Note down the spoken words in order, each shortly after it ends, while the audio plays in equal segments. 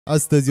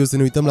Astăzi o să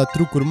ne uităm la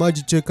trucuri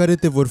magice care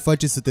te vor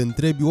face să te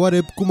întrebi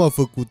oare cum a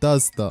făcut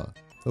asta.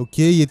 Ok,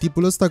 e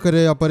tipul ăsta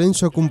care aparent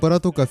și-a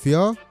cumpărat o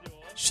cafea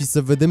și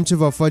să vedem ce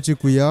va face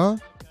cu ea.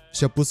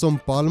 Și-a pus-o în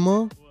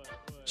palmă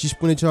și își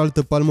pune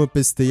cealaltă palmă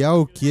peste ea.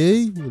 Ok,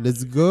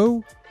 let's go.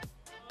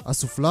 A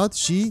suflat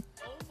și...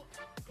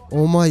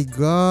 Oh my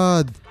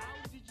god!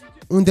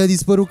 Unde a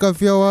dispărut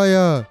cafeaua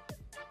aia?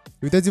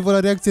 Uitați-vă la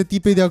reacția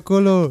tipei de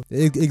acolo.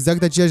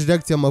 Exact aceeași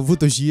reacție am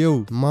avut-o și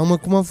eu. Mamă,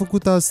 cum a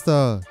făcut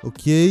asta?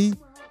 Ok.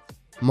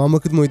 Mamă,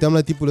 cât mă uitam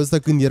la tipul ăsta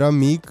când eram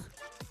mic.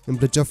 Îmi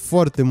plăcea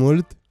foarte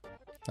mult.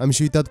 Am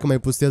și uitat că mai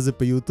postează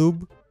pe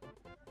YouTube.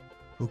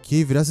 Ok,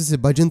 vrea să se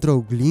bage într-o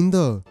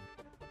oglindă?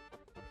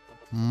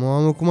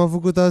 Mamă, cum a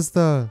făcut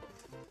asta?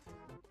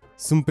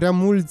 Sunt prea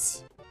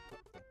mulți.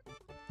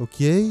 Ok.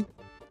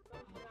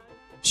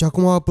 Și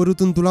acum a apărut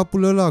în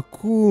dulapul ăla.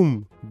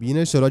 Cum?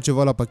 Bine, și-a luat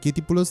ceva la pachet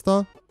tipul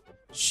ăsta.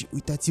 Și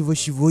uitați-vă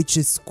și voi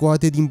ce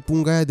scoate din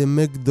punga aia de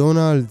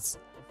McDonald's.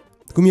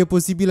 Cum e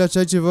posibil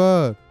așa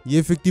ceva? E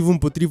efectiv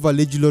împotriva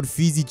legilor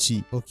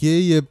fizicii. Ok,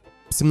 e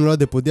semnul ăla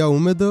de podea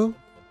umedă.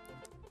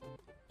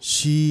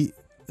 Și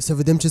să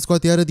vedem ce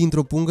scoate iară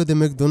dintr-o pungă de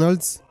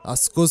McDonald's. A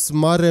scos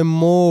mare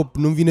mop,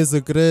 nu-mi vine să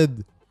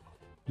cred.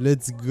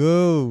 Let's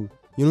go.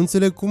 Eu nu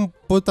înțeleg cum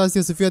pot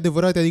astea să fie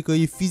adevărate, adică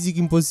e fizic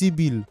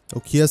imposibil.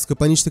 Ok, a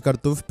scăpat niște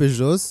cartofi pe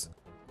jos.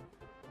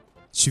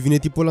 Și vine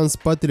tipul ăla în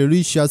spatele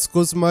lui și a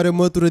scos mare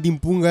mătură din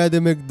punga aia de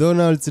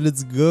McDonald's.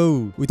 Let's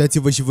go.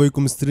 Uitați-vă și voi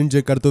cum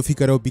strânge cartofii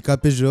care au picat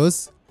pe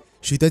jos.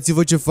 Și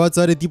uitați-vă ce față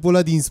are tipul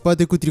ăla din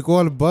spate cu tricou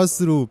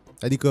albastru.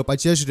 Adică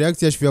aceeași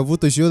reacție aș fi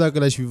avut-o și eu dacă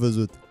l-aș fi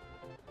văzut.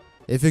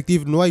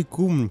 Efectiv, nu ai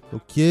cum.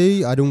 Ok,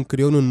 are un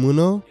creion în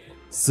mână.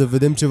 Să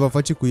vedem ce va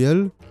face cu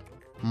el.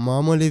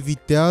 Mamă,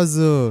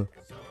 levitează.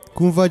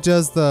 Cum face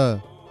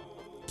asta?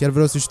 Chiar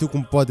vreau să știu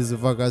cum poate să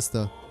facă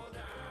asta.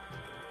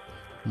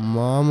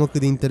 Mamă, cât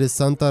de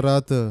interesant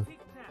arată.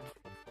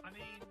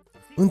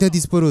 Unde a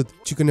dispărut?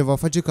 Ci că ne va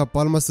face ca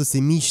palma să se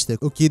miște.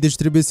 Ok, deci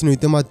trebuie să ne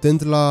uităm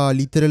atent la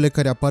literele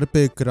care apar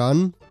pe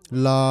ecran.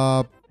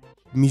 La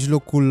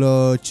mijlocul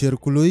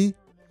cercului.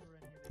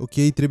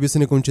 Ok, trebuie să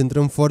ne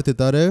concentrăm foarte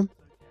tare.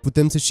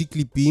 Putem să și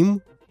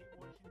clipim.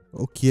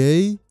 Ok.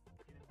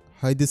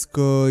 Haideți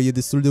că e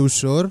destul de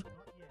ușor.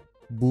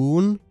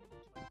 Bun.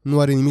 Nu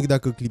are nimic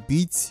dacă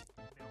clipiți.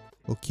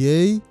 Ok.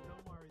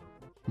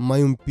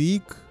 Mai un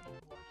pic.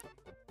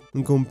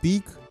 Încă un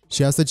pic.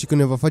 Și asta ci că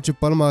ne va face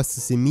palma să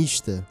se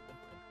miște.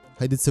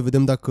 Haideți să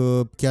vedem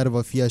dacă chiar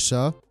va fi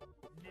așa.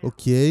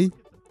 Ok.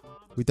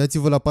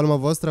 Uitați-vă la palma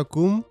voastră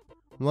acum.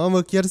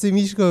 Mamă, chiar se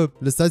mișcă.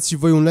 Lăsați și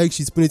voi un like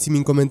și spuneți-mi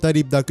în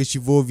comentarii dacă și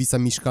vouă vi s-a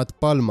mișcat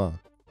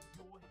palma.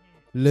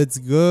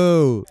 Let's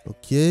go.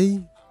 Ok.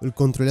 Îl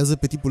controlează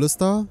pe tipul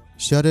ăsta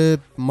și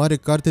are mare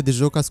carte de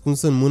joc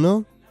ascunsă în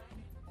mână.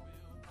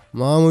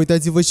 Mamă,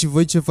 uitați-vă și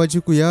voi ce face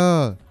cu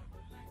ea.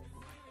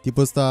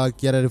 Tipul ăsta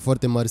chiar are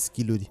foarte mari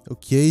skill-uri.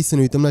 Ok, să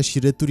ne uităm la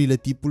șireturile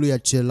tipului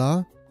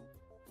acela.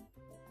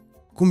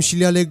 Cum și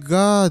le-a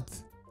legat.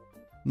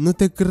 Nu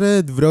te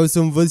cred, vreau să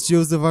învăț și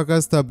eu să fac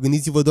asta.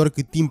 Gândiți-vă doar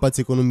cât timp ați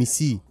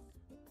economisi.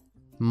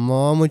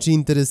 Mamă, ce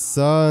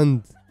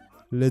interesant.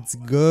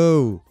 Let's go.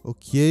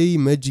 Ok,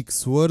 magic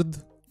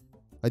sword.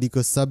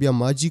 Adică sabia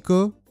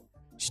magică.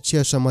 Și ce e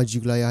așa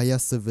magic la ea? Ia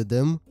să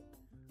vedem.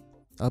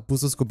 A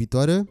pus o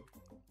scobitoare.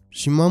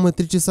 Și mamă,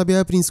 trece sabia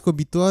aia prin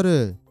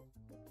scobitoare.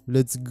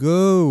 Let's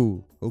go.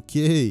 Ok.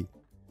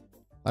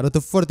 Arată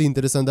foarte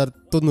interesant, dar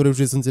tot nu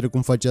reușesc să înțeleg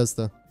cum face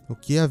asta.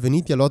 Ok, a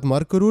venit, i-a luat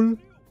markerul.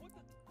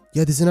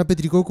 I-a desenat pe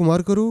tricou cu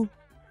markerul.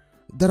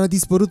 Dar a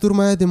dispărut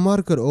urma aia de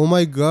marker. Oh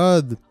my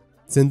god.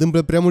 Se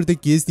întâmplă prea multe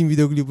chestii în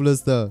videoclipul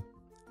ăsta.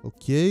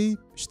 Ok,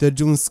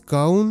 șterge un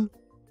scaun.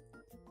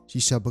 Și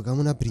și-a băgat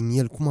mâna prin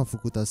el. Cum a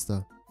făcut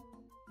asta?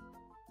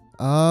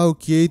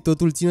 Ok,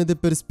 totul ține de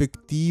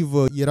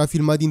perspectivă. Era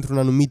filmat dintr-un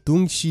anumit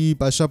unghi și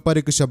așa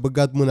pare că și-a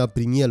băgat mâna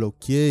prin el.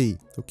 Ok.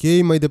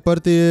 Ok, mai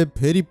departe e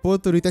Harry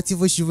Potter.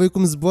 Uitați-vă și voi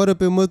cum zboară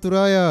pe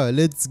mătura aia.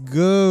 Let's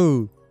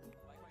go.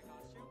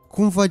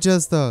 Cum face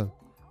asta?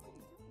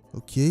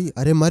 Ok,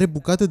 are mare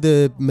bucată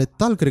de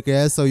metal. Cred că e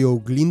aia sau e o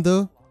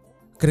oglindă.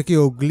 Cred că e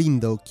o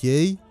oglindă, ok.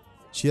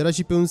 Și era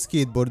și pe un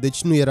skateboard,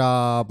 deci nu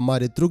era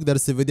mare truc, dar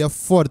se vedea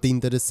foarte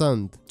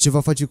interesant. Ce va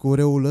face cu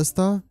oreul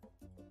ăsta?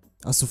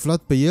 A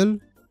suflat pe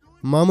el?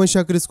 Mamă,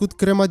 și-a crescut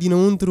crema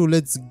dinăuntru,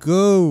 let's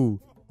go!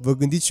 Vă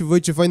gândiți și voi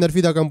ce fain ar fi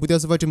dacă am putea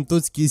să facem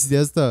toți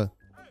chestia asta?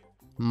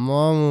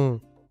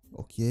 Mamă!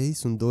 Ok,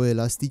 sunt două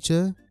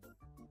elastice.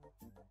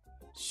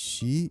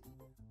 Și...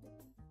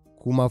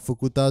 cum a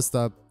făcut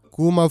asta?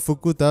 Cum a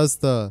făcut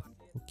asta?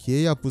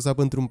 Ok, a pus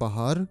apă într-un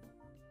pahar.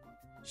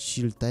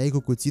 Și îl taie cu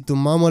cuțitul.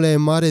 Mamă, ăla e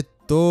mare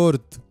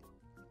tort.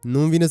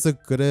 Nu-mi vine să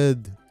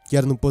cred.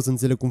 Chiar nu pot să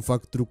înțeleg cum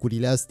fac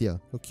trucurile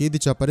astea. Ok,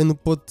 deci aparent nu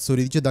pot să o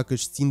ridice dacă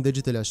își țin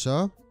degetele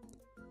așa.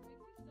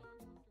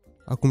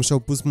 Acum și-au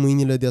pus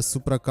mâinile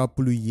deasupra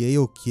capului ei,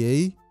 ok.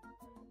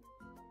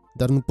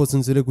 Dar nu pot să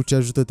înțeleg cu ce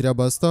ajută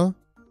treaba asta.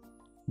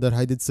 Dar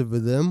haideți să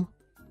vedem.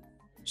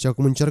 Și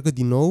acum încearcă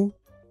din nou.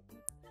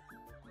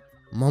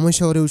 Mamă,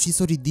 și-au reușit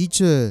să o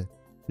ridice.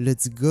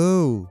 Let's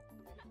go.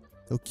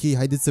 Ok,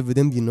 haideți să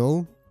vedem din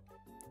nou.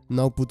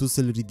 N-au putut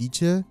să-l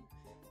ridice.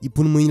 Îi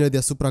pun mâinile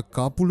deasupra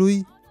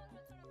capului.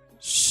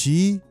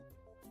 Și...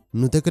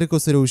 nu te cred că o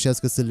să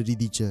reușească să-l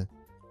ridice.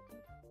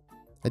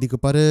 Adică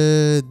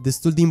pare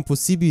destul de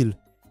imposibil.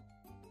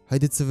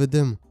 Haideți să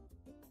vedem.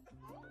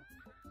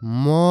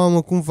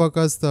 Mamă, cum fac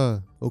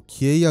asta?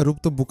 Ok, a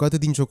rupt o bucată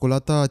din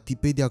ciocolata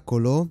tipei de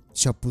acolo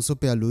și a pus-o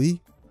pe a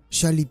lui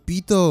și a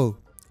lipit-o.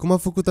 Cum a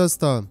făcut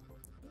asta?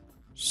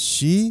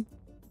 Și...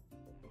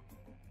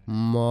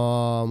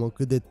 mamă,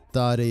 cât de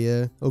tare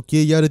e. Ok,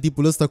 iară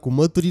tipul ăsta cu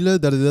măturile,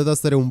 dar de data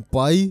asta are un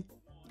pai.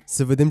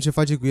 Să vedem ce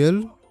face cu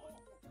el.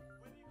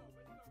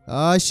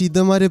 A, și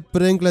dă mare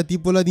prank la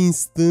tipul ăla din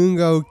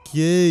stânga, ok.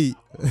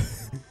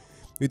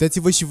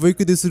 Uitați-vă și voi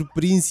cât de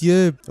surprins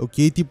e. Ok,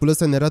 tipul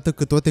ăsta ne arată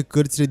că toate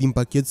cărțile din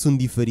pachet sunt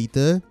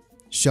diferite.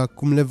 Și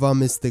acum le va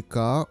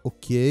amesteca,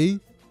 ok.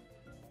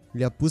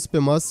 Le-a pus pe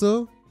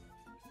masă.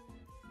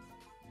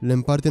 Le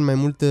împarte în mai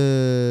multe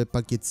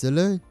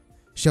pachetele.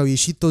 Și au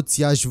ieșit toți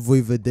iași,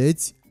 voi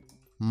vedeți.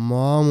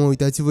 Mamă,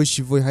 uitați-vă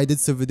și voi,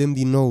 haideți să vedem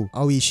din nou.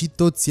 Au ieșit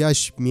toți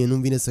iași, mie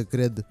nu-mi vine să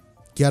cred.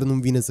 Chiar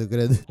nu-mi vine să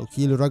cred. Ok,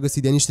 îl roagă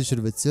să-i dea niște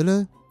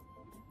șervețele.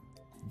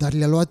 Dar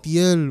le-a luat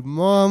el,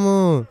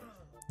 mamă.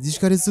 Zici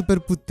că are super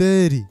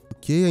puteri.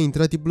 Ok, a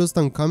intrat tipul ăsta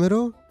în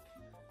cameră.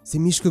 Se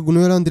mișcă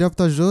gunoiul ăla în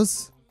dreapta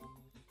jos.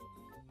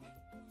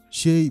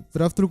 Și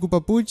raftul cu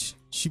papuci.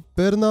 Și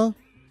perna.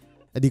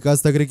 Adică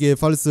asta cred că e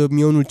falsă.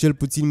 Mie unul cel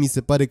puțin mi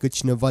se pare că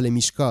cineva le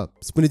mișca.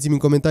 Spuneți-mi în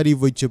comentarii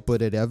voi ce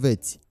părere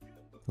aveți.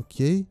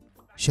 Ok.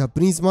 Și a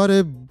prins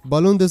mare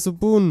balon de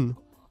săpun.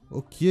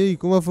 Ok,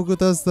 cum a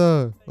făcut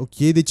asta? Ok,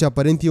 deci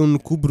aparent e un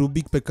cub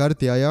Rubic pe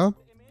cartea aia.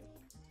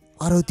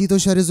 A rotit-o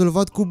și a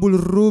rezolvat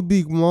cubul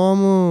Rubic,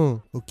 mamă.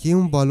 Ok,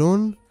 un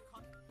balon.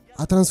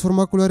 A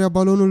transformat culoarea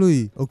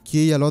balonului. Ok,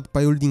 a luat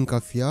paiul din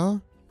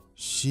cafea.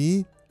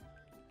 Și...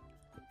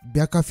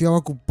 bea cafeaua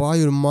cu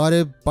paiul.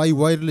 Mare pai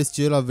wireless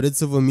ce ăla, vreți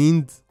să vă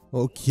mint?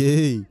 Ok.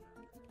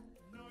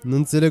 Nu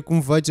înțeleg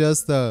cum face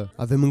asta.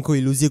 Avem încă o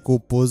iluzie cu o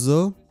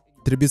poză.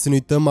 Trebuie să ne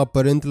uităm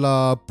aparent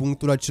la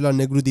punctul acela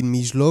negru din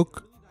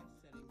mijloc.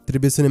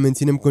 Trebuie să ne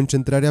menținem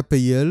concentrarea pe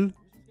el.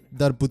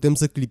 Dar putem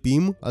să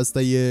clipim,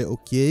 asta e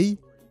ok.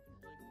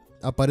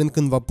 Aparent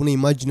când va pune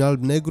imaginea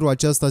alb-negru,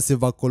 aceasta se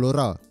va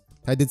colora.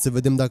 Haideți să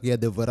vedem dacă e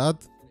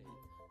adevărat.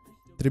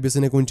 Trebuie să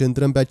ne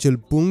concentrăm pe acel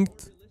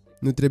punct.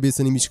 Nu trebuie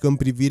să ne mișcăm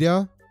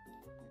privirea.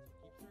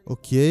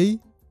 Ok.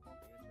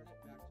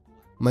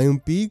 Mai un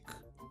pic.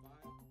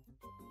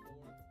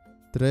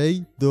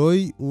 3,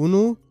 2,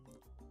 1.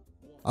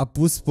 A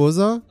pus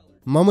poza.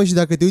 Mamă, și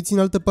dacă te uiți în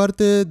altă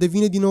parte,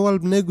 devine din nou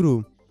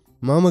alb-negru.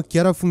 Mamă,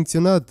 chiar a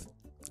funcționat.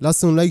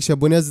 Lasă un like și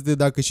abonează-te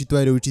dacă și tu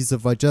ai reușit să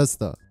faci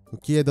asta.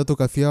 Ok, ai dat o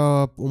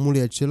cafea omului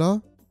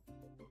acela.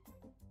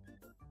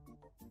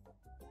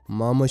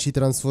 Mamă, și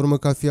transformă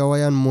cafeaua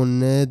aia în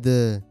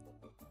monede.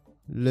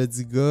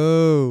 Let's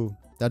go.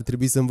 Ar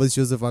trebui să învăț și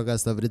eu să fac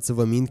asta. Vreți să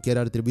vă mint? Chiar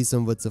ar trebui să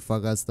învăț să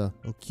fac asta.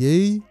 Ok.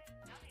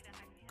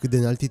 Cât de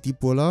înalt e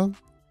tipul ăla?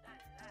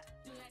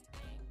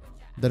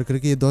 Dar cred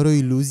că e doar o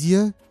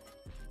iluzie.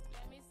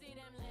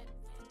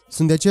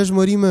 Sunt de aceeași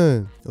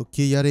mărime. Ok,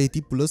 iar e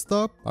tipul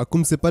ăsta.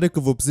 Acum se pare că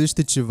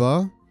vopsește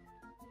ceva.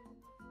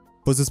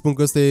 Pot să spun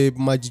că ăsta e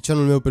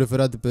magicianul meu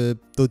preferat pe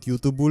tot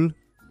YouTube-ul.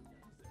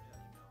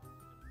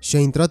 Și a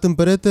intrat în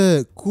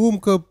perete. Cum?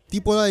 Că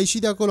tipul ăla a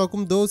ieșit de acolo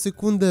acum 2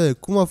 secunde.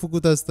 Cum a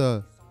făcut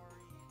asta?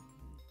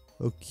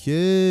 Ok.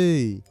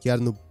 Chiar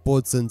nu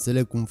pot să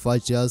înțeleg cum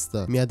face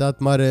asta. Mi-a dat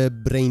mare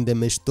brain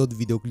damage tot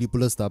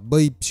videoclipul ăsta.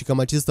 Băi, și cam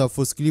acesta a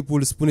fost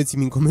clipul.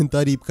 Spuneți-mi în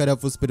comentarii care a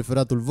fost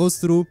preferatul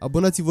vostru.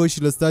 Abonați-vă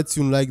și lăsați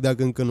un like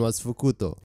dacă încă nu ați făcut-o.